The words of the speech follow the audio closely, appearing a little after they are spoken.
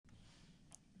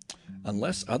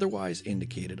Unless otherwise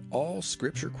indicated, all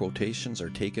scripture quotations are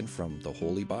taken from the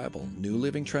Holy Bible, New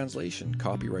Living Translation,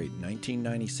 copyright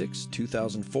 1996,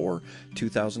 2004,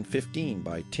 2015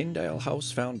 by Tyndale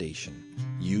House Foundation.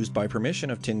 Used by permission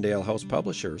of Tyndale House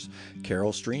Publishers,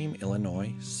 Carroll Stream,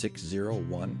 Illinois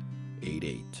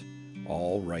 60188.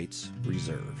 All rights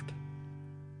reserved.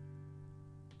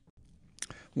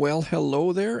 Well,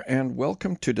 hello there, and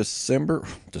welcome to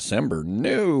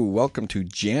welcome to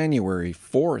January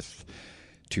 4th,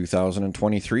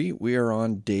 2023. We are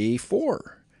on day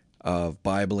 4 of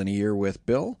Bible in a Year with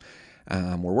Bill.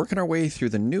 We're working our way through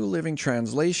the New Living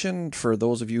Translation. For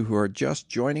those of you who are just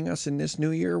joining us in this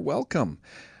new year, welcome.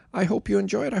 I hope you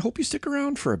enjoy it. I hope you stick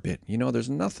around for a bit. You know, there's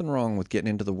nothing wrong with getting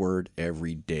into the Word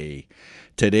every day.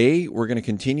 Today, we're going to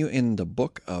continue in the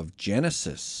book of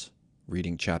Genesis,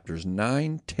 reading chapters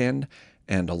 9, 10,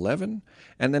 and 11.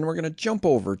 And then we're going to jump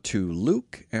over to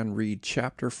Luke and read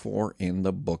chapter 4 in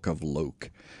the book of Luke.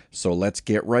 So let's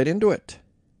get right into it.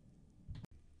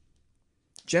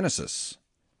 Genesis,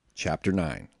 chapter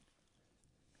 9.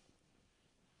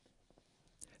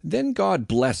 Then God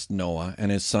blessed Noah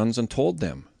and his sons and told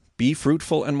them, "Be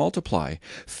fruitful and multiply,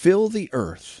 fill the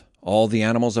earth. All the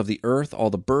animals of the earth,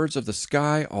 all the birds of the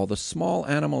sky, all the small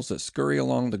animals that scurry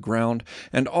along the ground,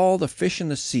 and all the fish in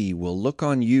the sea will look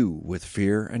on you with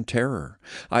fear and terror.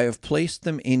 I have placed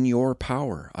them in your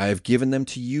power. I have given them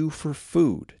to you for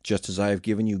food, just as I have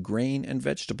given you grain and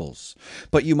vegetables.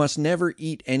 But you must never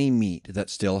eat any meat that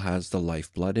still has the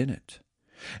lifeblood in it.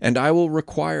 And I will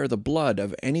require the blood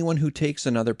of anyone who takes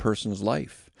another person's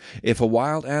life. If a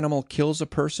wild animal kills a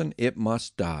person, it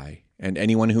must die. And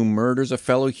anyone who murders a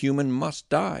fellow human must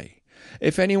die.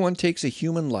 If anyone takes a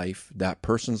human life, that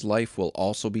person's life will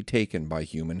also be taken by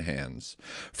human hands.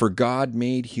 For God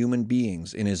made human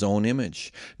beings in his own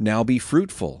image. Now be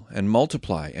fruitful and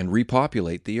multiply and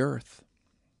repopulate the earth."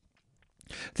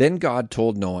 Then God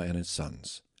told Noah and his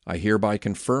sons, "I hereby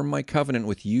confirm my covenant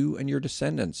with you and your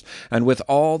descendants, and with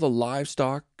all the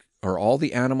livestock, or all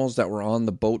the animals that were on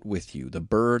the boat with you, the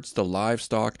birds, the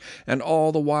livestock, and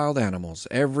all the wild animals,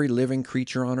 every living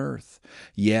creature on earth.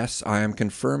 Yes, I am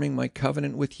confirming my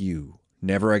covenant with you.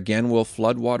 Never again will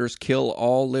flood waters kill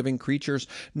all living creatures.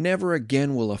 Never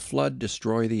again will a flood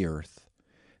destroy the earth."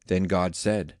 Then God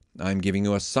said, "I am giving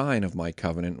you a sign of my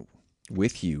covenant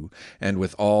with you and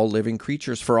with all living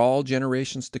creatures for all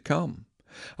generations to come.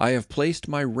 I have placed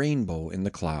my rainbow in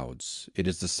the clouds. It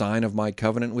is the sign of my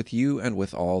covenant with you and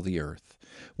with all the earth.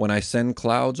 When I send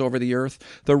clouds over the earth,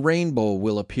 the rainbow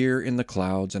will appear in the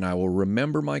clouds, and I will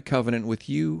remember my covenant with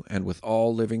you and with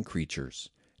all living creatures.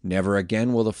 Never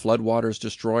again will the floodwaters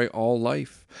destroy all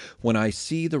life. When I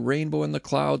see the rainbow in the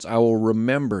clouds, I will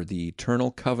remember the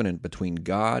eternal covenant between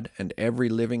God and every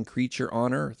living creature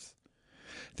on earth."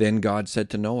 Then God said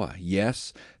to Noah,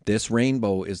 "Yes, this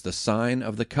rainbow is the sign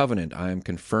of the covenant I am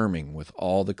confirming with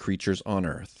all the creatures on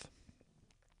earth."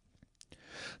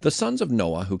 The sons of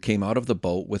Noah who came out of the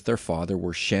boat with their father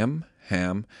were Shem,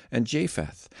 Ham, and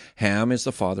Japheth. Ham is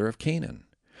the father of Canaan.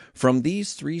 From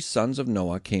these 3 sons of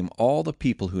Noah came all the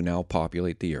people who now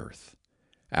populate the earth.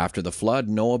 After the flood,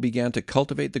 Noah began to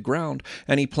cultivate the ground,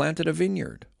 and he planted a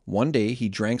vineyard. One day he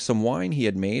drank some wine he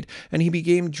had made, and he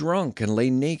became drunk and lay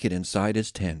naked inside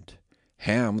his tent.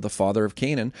 Ham, the father of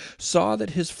Canaan, saw that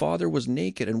his father was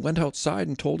naked and went outside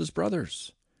and told his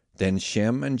brothers. Then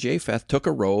Shem and Japheth took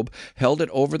a robe, held it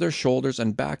over their shoulders,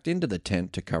 and backed into the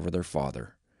tent to cover their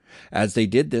father. As they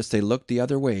did this, they looked the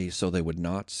other way so they would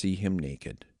not see him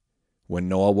naked. When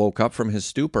Noah woke up from his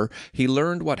stupor, he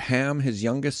learned what Ham, his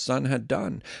youngest son, had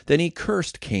done. Then he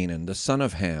cursed Canaan, the son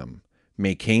of Ham.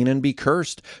 "May Canaan be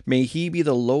cursed. May he be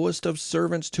the lowest of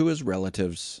servants to his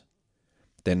relatives."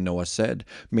 Then Noah said,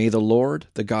 "May the Lord,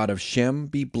 the God of Shem,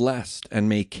 be blessed, and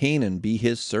may Canaan be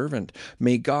his servant.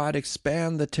 May God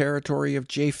expand the territory of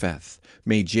Japheth.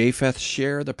 May Japheth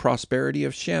share the prosperity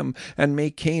of Shem, and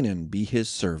may Canaan be his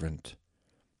servant."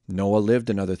 Noah lived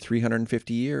another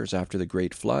 350 years after the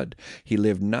great flood. He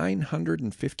lived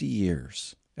 950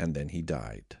 years, and then he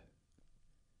died.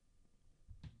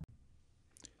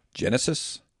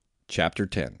 Genesis chapter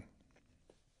 10.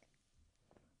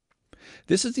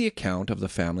 This is the account of the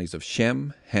families of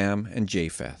Shem, Ham, and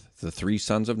Japheth, the 3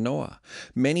 sons of Noah.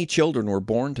 Many children were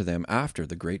born to them after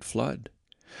the great flood.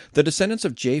 The descendants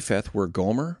of Japheth were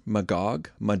Gomer, Magog,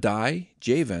 Madai,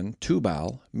 Javan,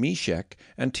 Tubal, Meshech,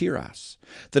 and Tiras.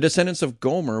 The descendants of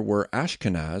Gomer were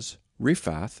Ashkenaz,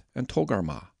 Riphath, and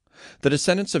Togarmah. The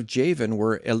descendants of Javan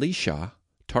were Elisha,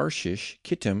 Tarshish,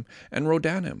 Kittim, and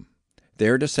Rodanim.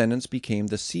 Their descendants became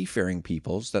the seafaring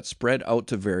peoples that spread out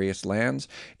to various lands,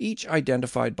 each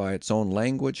identified by its own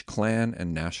language, clan,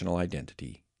 and national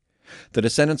identity. The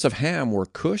descendants of Ham were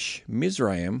Cush,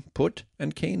 Mizraim, Put,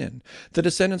 and Canaan. The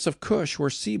descendants of Cush were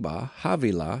Seba,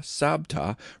 Havilah,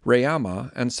 Sabta,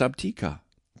 Raamah, and Sabteka.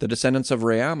 The descendants of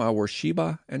Raamah were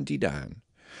Sheba and Dedan.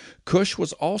 Cush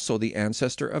was also the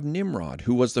ancestor of Nimrod,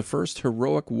 who was the first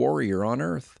heroic warrior on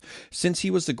earth. Since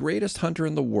he was the greatest hunter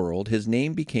in the world, his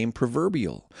name became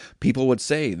proverbial. People would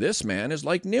say, "This man is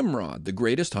like Nimrod, the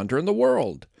greatest hunter in the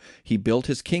world." He built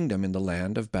his kingdom in the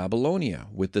land of Babylonia,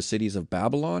 with the cities of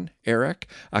Babylon, Erech,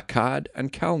 Akkad,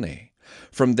 and Calneh.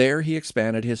 From there he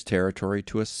expanded his territory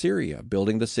to Assyria,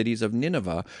 building the cities of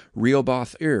Nineveh,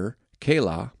 Rehoboth-ir,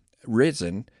 Calah,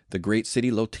 Resen, the great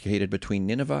city located between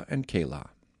Nineveh and Calah.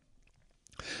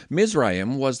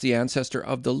 Mizraim was the ancestor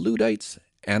of the Ludites,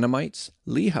 Anamites,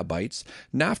 Lehabites,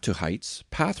 Naphtuhites,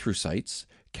 Pathrusites,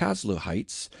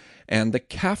 Casluhites, and the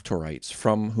Caphtorites,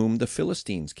 from whom the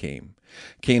Philistines came.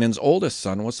 Canaan's oldest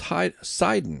son was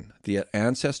Sidon, the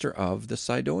ancestor of the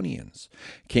Sidonians.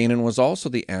 Canaan was also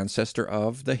the ancestor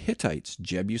of the Hittites,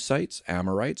 Jebusites,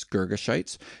 Amorites,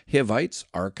 Girgashites, Hivites,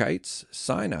 Arkites,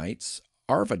 Sinites,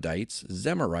 Arvadites,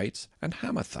 Zemarites, and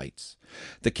Hamathites.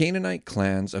 The Canaanite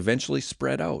clans eventually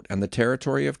spread out, and the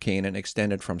territory of Canaan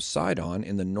extended from Sidon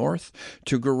in the north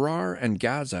to Gerar and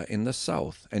Gaza in the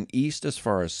south, and east as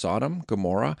far as Sodom,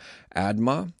 Gomorrah,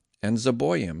 Admah, and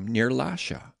Zeboim near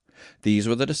Lasha. These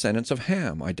were the descendants of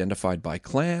Ham, identified by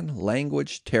clan,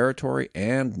 language, territory,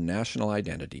 and national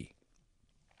identity.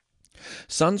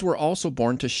 Sons were also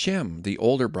born to Shem, the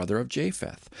older brother of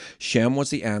Japheth. Shem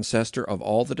was the ancestor of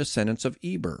all the descendants of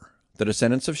Eber. The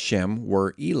descendants of Shem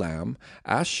were Elam,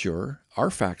 Ashur,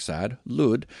 Arphaxad,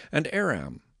 Lud, and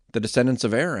Aram. The descendants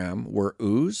of Aram were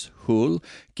Uz, Hul,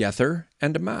 Gether,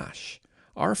 and Mash.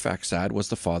 Arphaxad was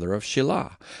the father of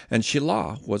Shelah, and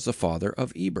Shelah was the father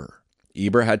of Eber.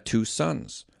 Eber had 2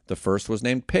 sons. The first was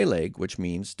named Peleg, which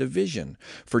means division,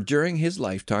 for during his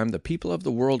lifetime the people of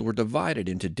the world were divided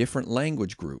into different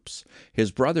language groups.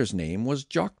 His brother's name was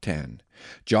Joktan.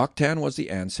 Joktan was the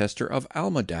ancestor of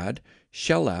Almodad,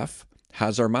 Sheleph,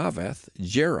 Hazarmaveth,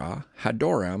 Jerah,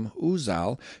 Hadoram,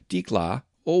 Uzal, Diklah,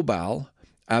 Obal,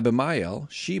 Abimael,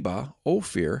 Sheba,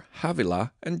 Ophir,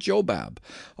 Havilah, and Jobab.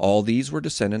 All these were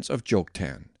descendants of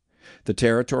Joktan. The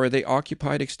territory they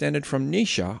occupied extended from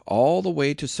Nisha all the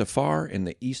way to Sephar in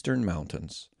the eastern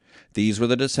mountains. These were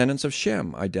the descendants of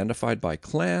Shem, identified by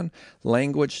clan,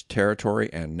 language, territory,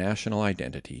 and national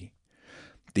identity.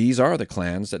 These are the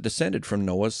clans that descended from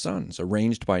Noah's sons,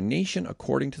 arranged by nation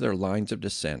according to their lines of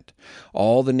descent.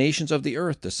 All the nations of the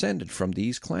earth descended from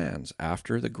these clans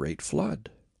after the great flood.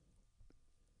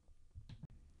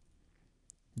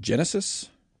 Genesis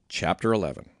chapter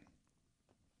 11.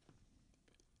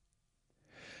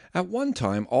 At one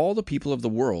time, all the people of the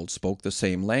world spoke the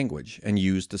same language and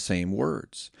used the same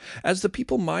words. As the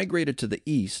people migrated to the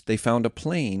east, they found a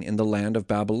plain in the land of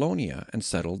Babylonia and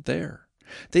settled there.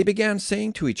 They began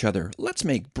saying to each other, "Let's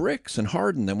make bricks and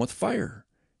harden them with fire."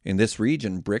 In this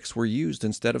region, bricks were used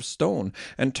instead of stone,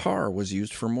 and tar was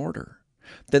used for mortar.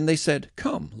 Then they said,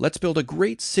 "Come, let's build a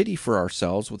great city for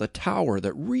ourselves with a tower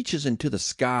that reaches into the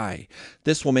sky.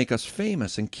 This will make us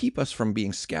famous and keep us from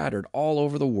being scattered all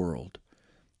over the world."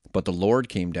 But the Lord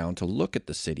came down to look at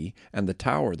the city and the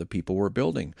tower the people were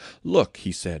building. "Look,"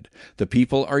 he said, "the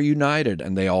people are united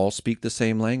and they all speak the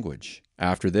same language.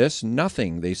 After this,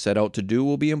 nothing they set out to do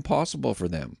will be impossible for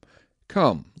them.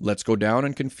 Come, let's go down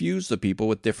and confuse the people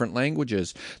with different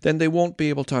languages. Then they won't be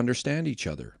able to understand each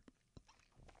other."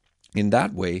 In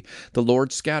that way, the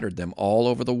Lord scattered them all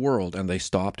over the world, and they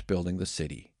stopped building the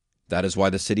city. That is why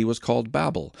the city was called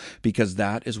Babel, because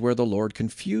that is where the Lord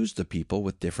confused the people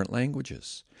with different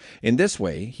languages. In this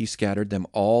way, he scattered them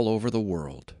all over the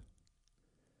world.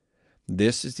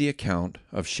 This is the account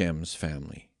of Shem's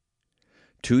family.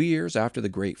 2 years after the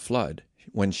great flood,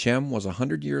 when Shem was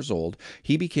 100 years old,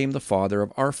 he became the father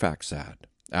of Arphaxad.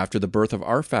 After the birth of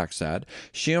Arphaxad,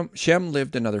 Shem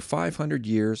lived another 500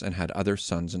 years and had other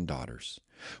sons and daughters.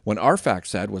 When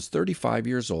Arphaxad was 35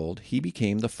 years old, he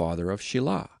became the father of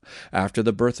Shelah. After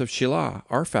the birth of Shelah,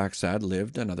 Arphaxad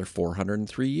lived another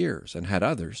 403 years and had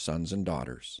other sons and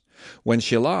daughters. When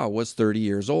Shelah was 30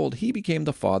 years old, he became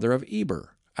the father of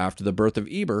Eber. After the birth of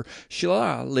Eber,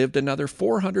 Shelah lived another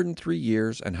 403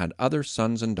 years and had other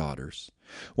sons and daughters.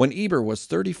 When Eber was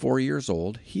 34 years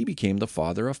old, he became the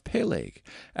father of Peleg.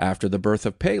 After the birth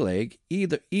of Peleg,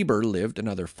 Eber lived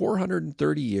another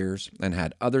 430 years and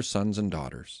had other sons and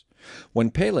daughters.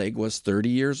 When Peleg was 30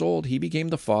 years old, he became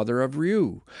the father of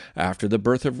Reu. After the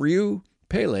birth of Reu,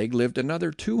 Peleg lived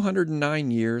another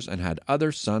 209 years and had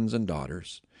other sons and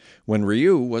daughters. When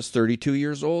Reu was 32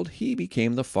 years old, he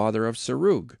became the father of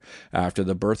Serug. After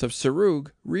the birth of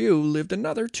Serug, Reu lived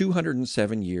another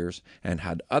 207 years and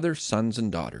had other sons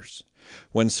and daughters.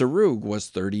 When Serug was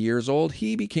 30 years old,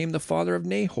 he became the father of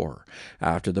Nahor.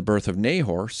 After the birth of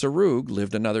Nahor, Serug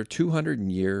lived another 200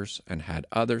 years and had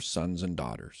other sons and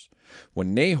daughters.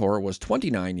 When Nahor was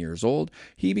 29 years old,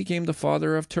 he became the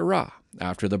father of Terah.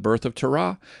 After the birth of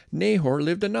Terah, Nahor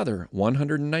lived another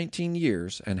 119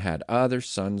 years and had other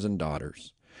sons and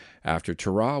daughters. After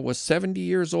Terah was 70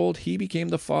 years old, he became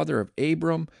the father of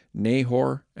Abram,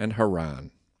 Nahor, and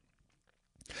Haran.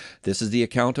 This is the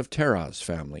account of Terah's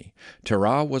family.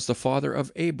 Terah was the father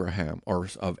of Abraham, or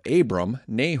of Abram,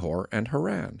 Nahor, and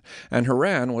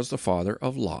Haran was the father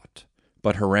of Lot.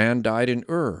 But Haran died in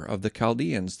Ur of the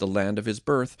Chaldeans, the land of his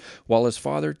birth, while his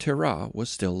father Terah was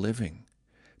still living.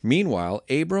 Meanwhile,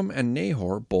 Abram and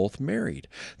Nahor both married.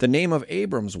 The name of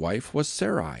Abram's wife was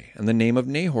Sarai, and the name of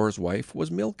Nahor's wife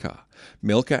was Milcah.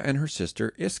 Milcah and her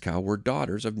sister Iscah were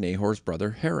daughters of Nahor's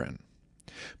brother Haran.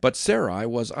 But Sarai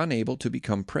was unable to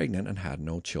become pregnant and had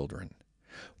no children.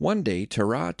 One day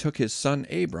Terah took his son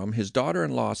Abram, his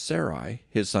daughter-in-law Sarai,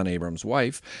 his son Abram's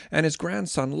wife, and his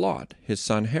grandson Lot, his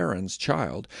son Haran's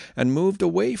child, and moved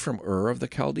away from Ur of the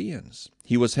Chaldeans.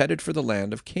 He was headed for the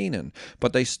land of Canaan,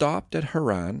 but they stopped at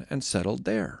Haran and settled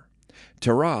there.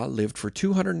 Terah lived for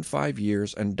 205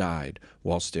 years and died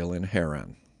while still in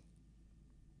Haran.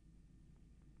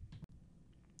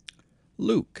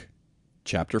 Luke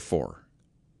chapter 4.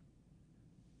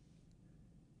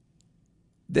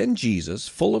 Then Jesus,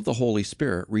 full of the Holy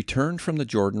Spirit, returned from the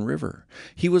Jordan River.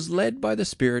 He was led by the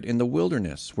Spirit in the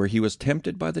wilderness, where he was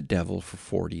tempted by the devil for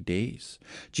 40 days.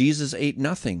 Jesus ate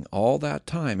nothing all that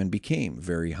time and became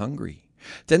very hungry.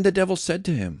 Then the devil said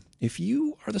to him, "If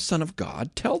you are the Son of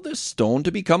God, tell this stone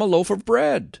to become a loaf of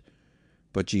bread."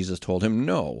 But Jesus told him,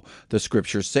 "No, the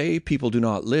Scriptures say people do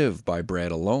not live by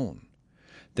bread alone."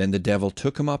 Then the devil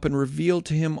took him up and revealed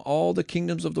to him all the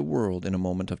kingdoms of the world in a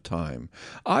moment of time.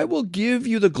 "I will give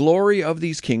you the glory of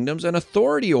these kingdoms and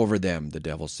authority over them," the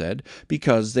devil said,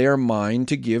 "because they are mine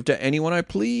to give to anyone I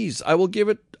please. I will give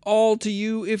it all to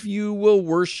you if you will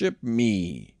worship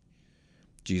me."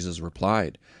 Jesus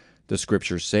replied, "The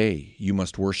Scriptures say you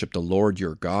must worship the Lord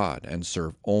your God and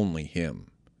serve only him."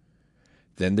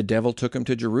 Then the devil took him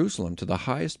to Jerusalem, to the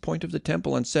highest point of the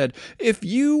temple, and said, "If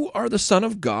you are the Son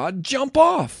of God, jump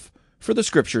off. For the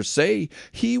Scriptures say,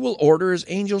 he will order his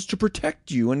angels to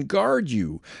protect you and guard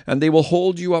you, and they will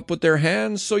hold you up with their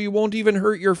hands so you won't even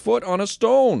hurt your foot on a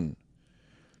stone."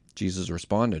 Jesus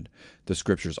responded, "The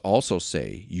Scriptures also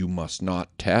say, you must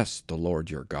not test the Lord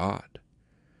your God."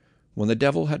 When the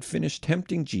devil had finished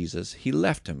tempting Jesus, he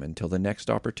left him until the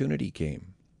next opportunity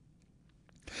came.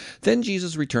 Then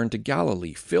Jesus returned to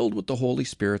Galilee, filled with the Holy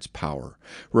Spirit's power.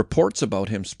 Reports about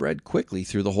him spread quickly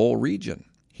through the whole region.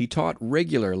 He taught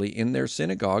regularly in their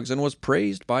synagogues and was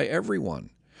praised by everyone.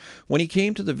 When he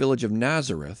came to the village of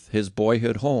Nazareth, his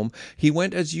boyhood home, he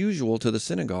went as usual to the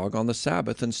synagogue on the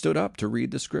Sabbath and stood up to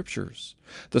read the Scriptures.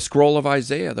 The scroll of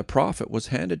Isaiah the prophet was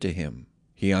handed to him.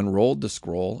 He unrolled the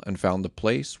scroll and found the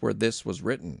place where this was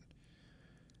written: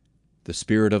 "The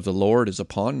Spirit of the Lord is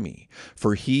upon me,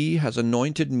 for he has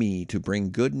anointed me to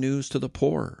bring good news to the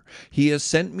poor. He has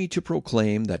sent me to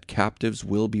proclaim that captives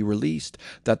will be released,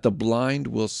 that the blind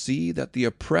will see, that the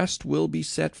oppressed will be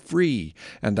set free,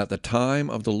 and that the time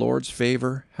of the Lord's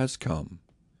favor has come."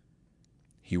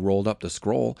 He rolled up the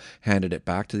scroll, handed it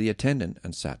back to the attendant,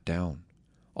 and sat down.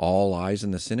 All eyes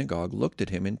in the synagogue looked at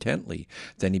him intently.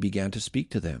 Then he began to speak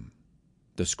to them.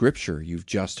 "The Scripture you've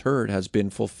just heard has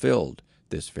been fulfilled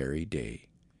this very day."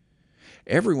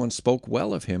 Everyone spoke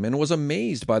well of him and was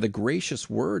amazed by the gracious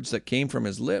words that came from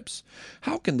his lips.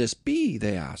 "How can this be?"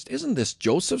 they asked. "Isn't this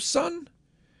Joseph's son?"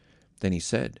 Then he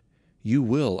said, "You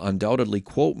will undoubtedly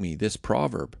quote me this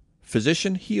proverb,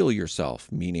 'Physician, heal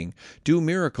yourself,' meaning, do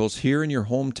miracles here in your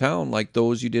hometown like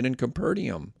those you did in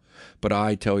Capernaum. But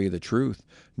I tell you the truth,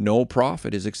 no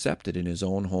prophet is accepted in his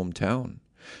own hometown.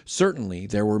 Certainly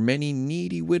there were many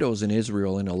needy widows in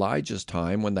Israel in Elijah's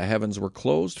time, when the heavens were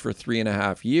closed for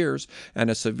 3.5 years and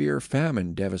a severe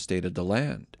famine devastated the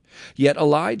land. Yet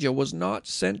Elijah was not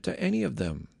sent to any of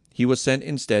them. He was sent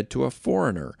instead to a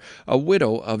foreigner, a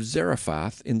widow of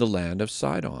Zarephath in the land of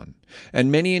Sidon.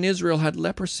 And many in Israel had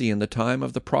leprosy in the time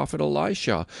of the prophet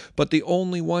Elisha, but the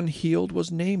only one healed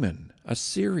was Naaman, a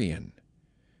Syrian.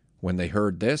 When they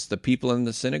heard this, the people in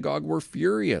the synagogue were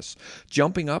furious.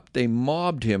 Jumping up, they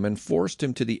mobbed him and forced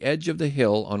him to the edge of the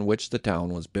hill on which the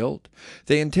town was built.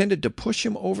 They intended to push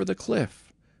him over the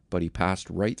cliff, but he passed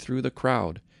right through the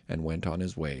crowd and went on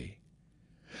his way.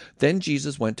 Then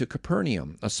Jesus went to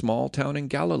Capernaum, a small town in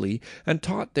Galilee, and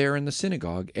taught there in the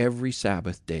synagogue every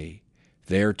Sabbath day.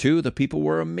 There, too, the people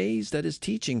were amazed at his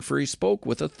teaching, for he spoke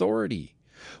with authority.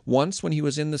 Once, when he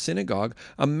was in the synagogue,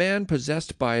 a man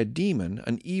possessed by a demon,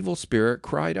 an evil spirit,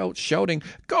 cried out, shouting,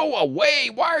 "Go away!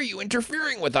 Why are you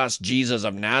interfering with us, Jesus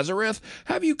of Nazareth?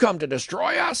 Have you come to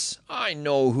destroy us? I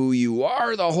know who you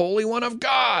are, the Holy One of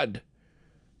God."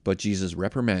 But Jesus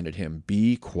reprimanded him.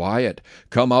 "Be quiet.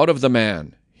 Come out of the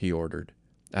man," he ordered.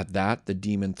 At that, the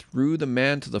demon threw the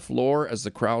man to the floor as the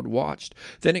crowd watched.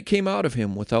 Then it came out of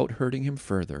him without hurting him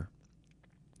further.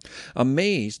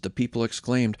 Amazed, the people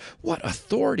exclaimed, "What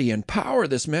authority and power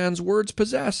this man's words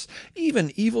possess!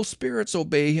 Even evil spirits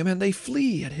obey him, and they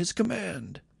flee at his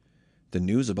command." The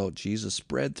news about Jesus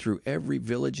spread through every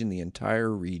village in the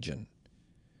entire region.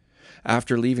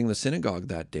 After leaving the synagogue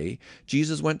that day,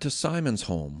 Jesus went to Simon's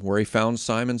home, where he found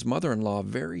Simon's mother-in-law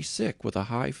very sick with a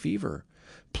high fever.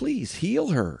 "Please heal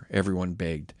her," everyone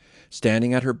begged.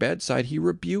 Standing at her bedside, he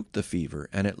rebuked the fever,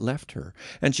 and it left her,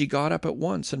 and she got up at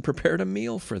once and prepared a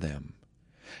meal for them.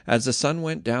 As the sun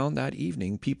went down that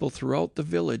evening, people throughout the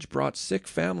village brought sick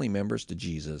family members to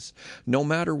Jesus. No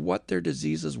matter what their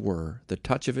diseases were, the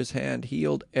touch of his hand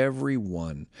healed every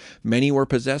one. Many were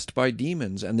possessed by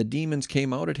demons, and the demons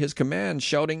came out at his command,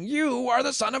 shouting, "You are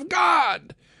the Son of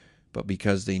God!" But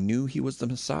because they knew he was the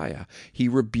Messiah, he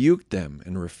rebuked them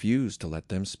and refused to let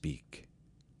them speak.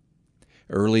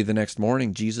 Early the next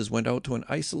morning, Jesus went out to an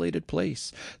isolated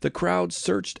place. The crowd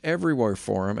searched everywhere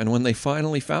for him, and when they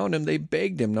finally found him, they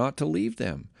begged him not to leave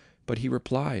them. But he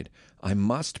replied, "I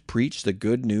must preach the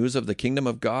good news of the kingdom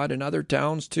of God in other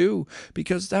towns too,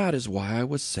 because that is why I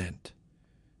was sent."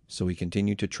 So he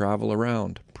continued to travel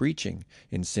around, preaching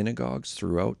in synagogues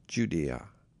throughout Judea.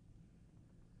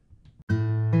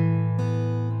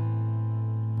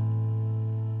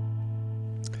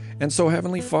 And so,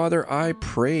 Heavenly Father, I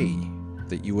pray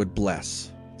that you would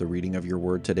bless the reading of your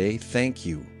word today. Thank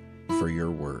you for your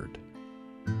word.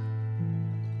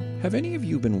 Have any of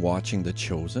you been watching The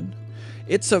Chosen?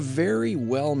 It's a very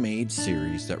well-made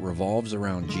series that revolves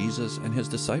around Jesus and his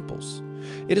disciples.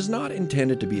 It is not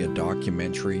intended to be a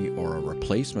documentary or a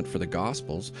replacement for the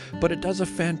Gospels, but it does a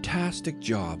fantastic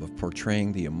job of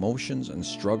portraying the emotions and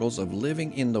struggles of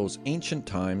living in those ancient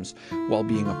times while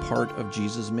being a part of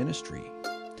Jesus' ministry.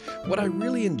 What I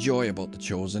really enjoy about The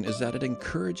Chosen is that it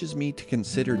encourages me to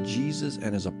consider Jesus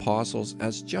and his apostles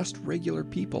as just regular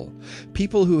people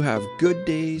who have good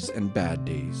days and bad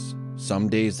days. Some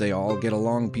days they all get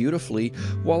along beautifully,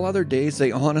 while other days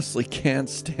they honestly can't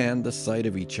stand the sight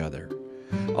of each other.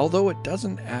 Although it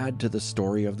doesn't add to the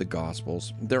story of the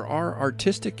Gospels, there are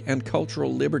artistic and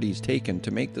cultural liberties taken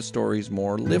to make the stories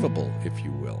more livable, if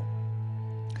you will.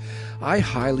 I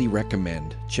highly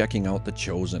recommend checking out The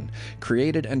Chosen,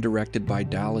 created and directed by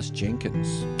Dallas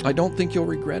Jenkins. I don't think you'll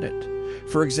regret it.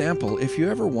 For example, if you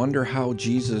ever wonder how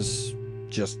Jesus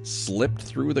just slipped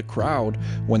through the crowd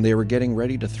when they were getting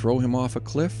ready to throw him off a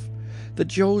cliff, The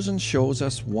Chosen shows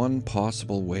us one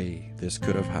possible way this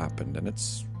could have happened, and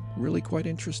it's really quite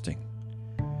interesting.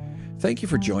 Thank you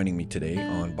for joining me today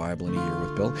on Bible in a Year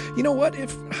with Bill. You know what?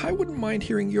 I wouldn't mind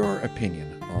hearing your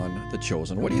opinion on The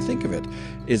Chosen. What do you think of it?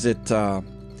 Do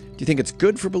you think it's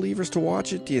good for believers to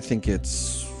watch it? Do you think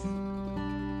it's...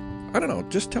 I don't know.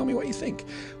 Just tell me what you think.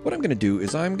 What I'm going to do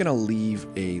is I'm going to leave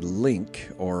a link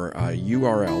or a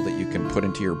URL that you can put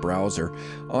into your browser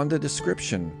on the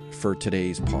description for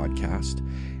today's podcast.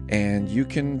 And you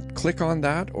can click on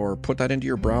that or put that into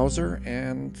your browser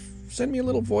and send me a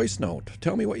little voice note.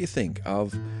 Tell me what you think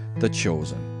of The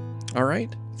Chosen. All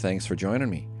right? Thanks for joining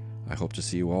me. I hope to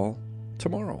see you all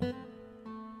tomorrow.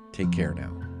 Take care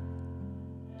now.